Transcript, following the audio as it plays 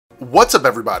What's up,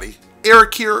 everybody?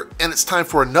 Eric here, and it's time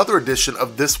for another edition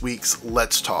of this week's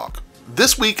Let's Talk.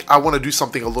 This week, I want to do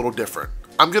something a little different.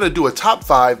 I'm going to do a top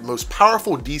 5 most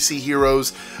powerful DC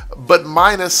heroes, but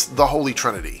minus the Holy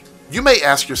Trinity. You may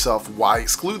ask yourself, why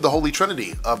exclude the Holy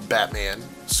Trinity of Batman,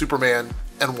 Superman,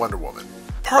 and Wonder Woman?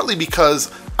 Partly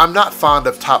because I'm not fond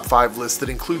of top 5 lists that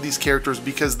include these characters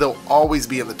because they'll always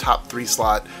be in the top 3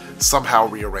 slot, somehow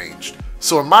rearranged.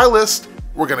 So in my list,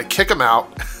 we're going to kick them out,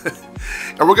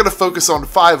 and we're going to focus on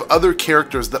 5 other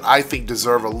characters that I think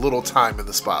deserve a little time in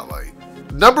the spotlight.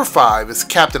 Number 5 is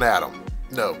Captain Atom.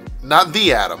 No, not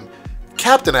the Atom.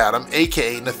 Captain Atom,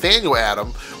 aka Nathaniel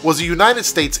Atom, was a United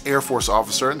States Air Force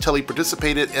officer until he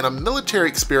participated in a military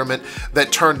experiment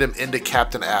that turned him into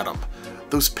Captain Atom.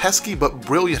 Those pesky but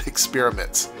brilliant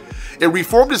experiments. It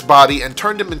reformed his body and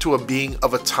turned him into a being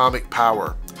of atomic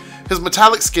power. His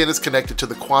metallic skin is connected to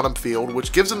the quantum field,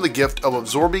 which gives him the gift of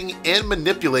absorbing and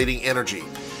manipulating energy.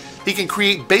 He can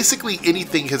create basically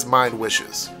anything his mind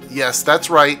wishes. Yes, that's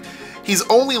right, he's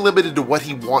only limited to what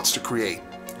he wants to create.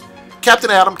 Captain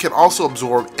Atom can also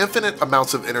absorb infinite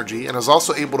amounts of energy and is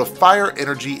also able to fire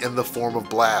energy in the form of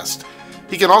blast.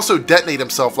 He can also detonate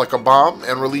himself like a bomb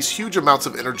and release huge amounts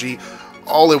of energy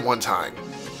all at one time.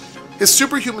 His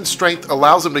superhuman strength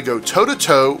allows him to go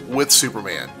toe-to-toe with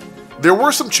Superman. There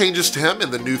were some changes to him in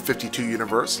the New 52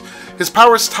 universe. His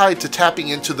power is tied to tapping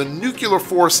into the nuclear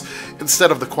force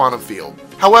instead of the quantum field.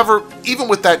 However, even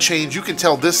with that change, you can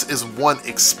tell this is one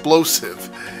explosive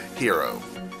hero.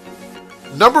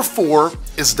 Number 4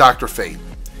 is Dr. Fate.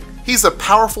 He's a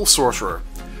powerful sorcerer.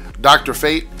 Dr.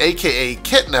 Fate, aka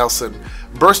Kit Nelson,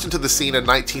 burst into the scene in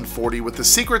 1940 with the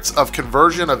secrets of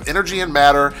conversion of energy and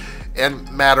matter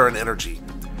and energy.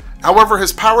 However,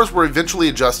 his powers were eventually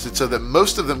adjusted so that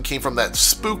most of them came from that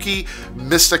spooky,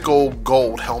 mystical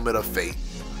gold helmet of fate.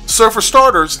 So for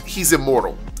starters, he's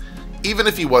immortal. Even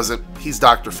if he wasn't, he's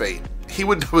Dr. Fate. He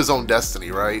would know his own destiny,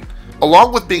 right?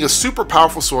 Along with being a super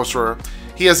powerful sorcerer,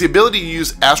 he has the ability to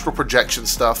use astral projection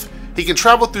stuff. He can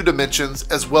travel through dimensions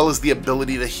as well as the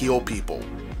ability to heal people.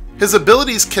 His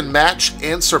abilities can match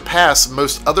and surpass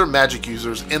most other magic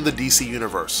users in the DC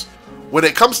universe. When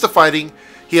it comes to fighting,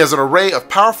 he has an array of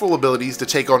powerful abilities to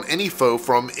take on any foe,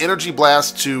 from energy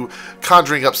blast to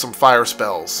conjuring up some fire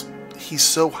spells. He's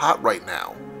so hot right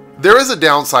now. There is a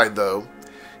downside though.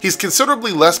 He's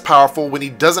considerably less powerful when he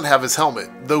doesn't have his helmet,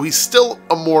 though he's still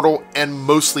immortal and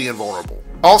mostly invulnerable.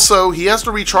 Also, he has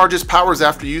to recharge his powers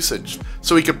after usage,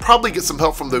 so he could probably get some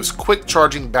help from those quick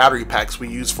charging battery packs we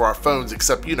use for our phones,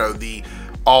 except, you know, the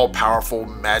all-powerful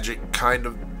magic kind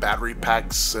of battery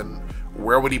packs, and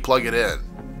where would he plug it in?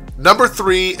 Number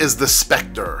 3 is the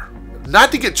Spectre.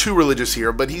 Not to get too religious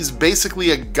here, but he's basically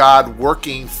a god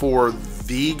working for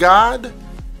the god?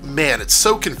 Man, it's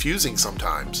so confusing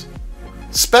sometimes.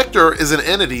 Spectre is an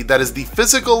entity that is the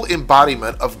physical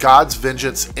embodiment of God's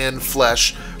vengeance in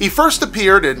flesh. He first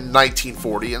appeared in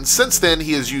 1940, and since then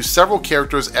he has used several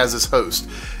characters as his host.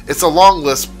 It's a long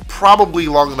list, probably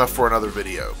long enough for another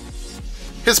video.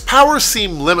 His powers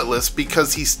seem limitless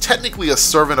because he's technically a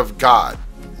servant of God.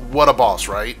 What a boss,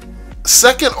 right?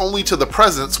 Second only to the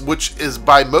Presence, which is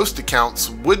by most accounts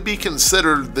would be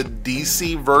considered the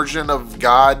DC version of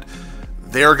God,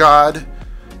 their God.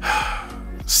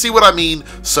 See what I mean?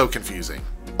 So confusing.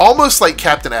 Almost like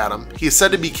Captain Atom, he is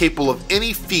said to be capable of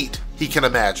any feat he can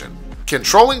imagine.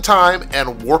 Controlling time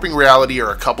and warping reality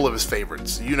are a couple of his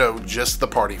favorites. You know, just the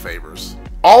party favors.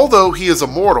 Although he is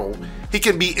immortal, he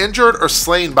can be injured or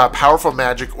slain by powerful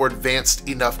magic or advanced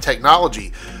enough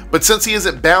technology. But since he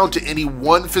isn't bound to any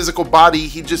one physical body,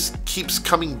 he just keeps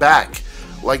coming back,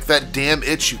 like that damn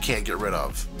itch you can't get rid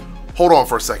of. Hold on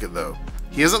for a second though.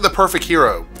 He isn't the perfect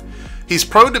hero. He's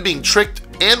prone to being tricked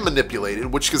and manipulated,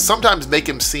 which can sometimes make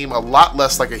him seem a lot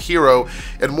less like a hero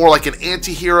and more like an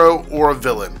anti-hero or a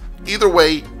villain. Either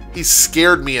way, he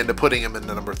scared me into putting him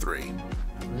into number 3.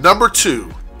 Number 2,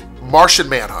 Martian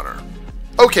Manhunter.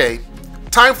 Okay,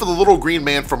 time for the little green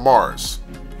man from Mars.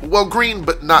 Well, green,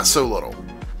 but not so little.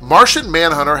 Martian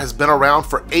Manhunter has been around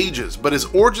for ages, but his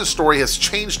origin story has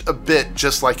changed a bit,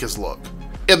 just like his look.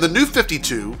 In the New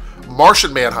 52,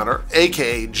 Martian Manhunter,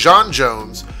 aka John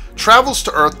Jones, travels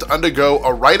to Earth to undergo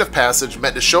a rite of passage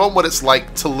meant to show him what it's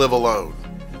like to live alone.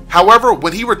 However,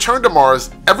 when he returned to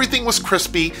Mars, everything was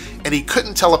crispy and he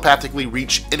couldn't telepathically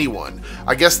reach anyone.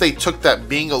 I guess they took that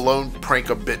being alone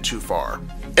prank a bit too far.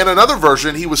 In another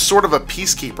version, he was sort of a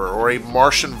peacekeeper, or a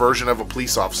Martian version of a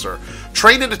police officer,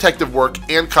 trained in detective work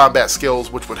and combat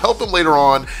skills, which would help him later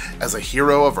on as a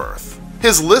hero of Earth.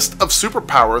 His list of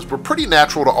superpowers were pretty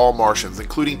natural to all Martians,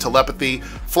 including telepathy,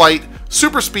 flight,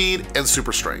 super speed, and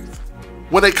super strength.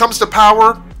 When it comes to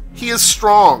power, he is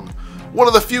strong. One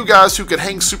of the few guys who can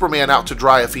hang Superman out to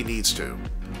dry if he needs to.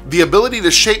 The ability to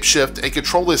shapeshift and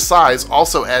control his size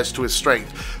also adds to his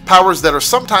strength, powers that are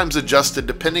sometimes adjusted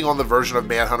depending on the version of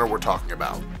Manhunter we're talking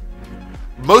about.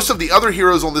 Most of the other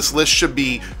heroes on this list should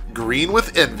be green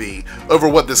with envy over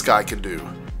what this guy can do.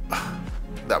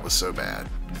 That was so bad.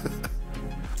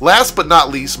 Last but not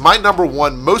least, my number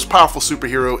one most powerful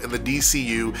superhero in the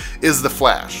DCU is the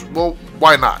Flash. Well,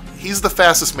 why not? He's the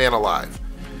fastest man alive.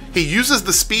 He uses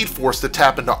the Speed Force to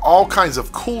tap into all kinds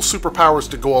of cool superpowers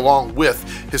to go along with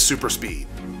his super speed.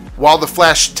 While the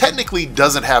Flash technically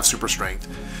doesn't have super strength,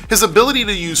 his ability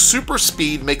to use super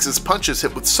speed makes his punches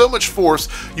hit with so much force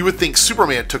you would think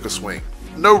Superman took a swing.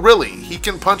 No, really, he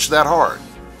can punch that hard.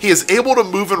 He is able to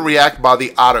move and react by the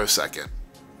attosecond.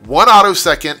 1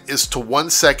 attosecond is to 1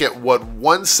 second what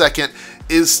 1 second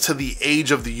is to the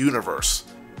age of the universe.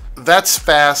 That's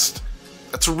fast.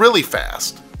 That's really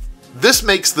fast. This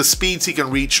makes the speeds he can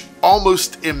reach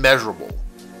almost immeasurable.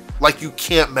 Like you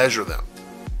can't measure them.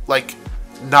 Like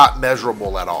not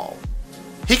measurable at all.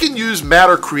 He can use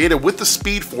matter created with the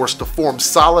Speed Force to form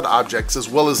solid objects as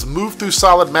well as move through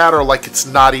solid matter like it's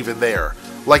not even there.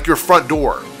 Like your front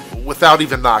door, without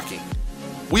even knocking.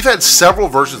 We've had several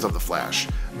versions of the Flash.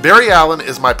 Barry Allen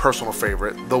is my personal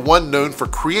favorite, the one known for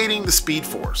creating the Speed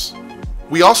Force.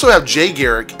 We also have Jay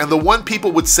Garrick, and the one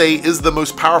people would say is the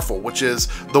most powerful, which is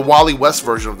the Wally West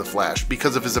version of the Flash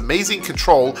because of his amazing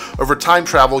control over time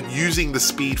travel using the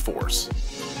Speed Force.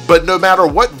 But no matter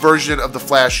what version of the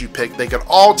Flash you pick, they can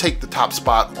all take the top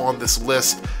spot on this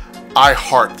list. I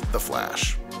heart the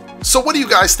Flash. So what do you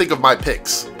guys think of my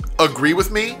picks? Agree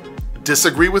with me?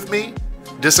 Disagree with me?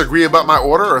 Disagree about my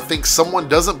order or think someone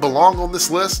doesn't belong on this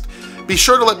list? Be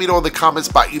sure to let me know in the comments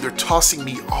by either tossing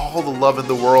me all the love in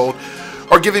the world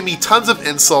or giving me tons of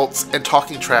insults and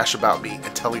talking trash about me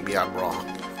and telling me I'm wrong.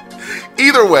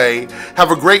 Either way,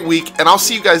 have a great week, and I'll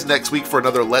see you guys next week for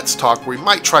another Let's Talk where we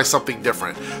might try something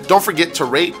different. Don't forget to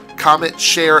rate, comment,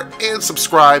 share, and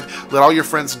subscribe. Let all your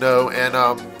friends know, and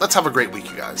let's have a great week,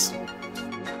 you guys.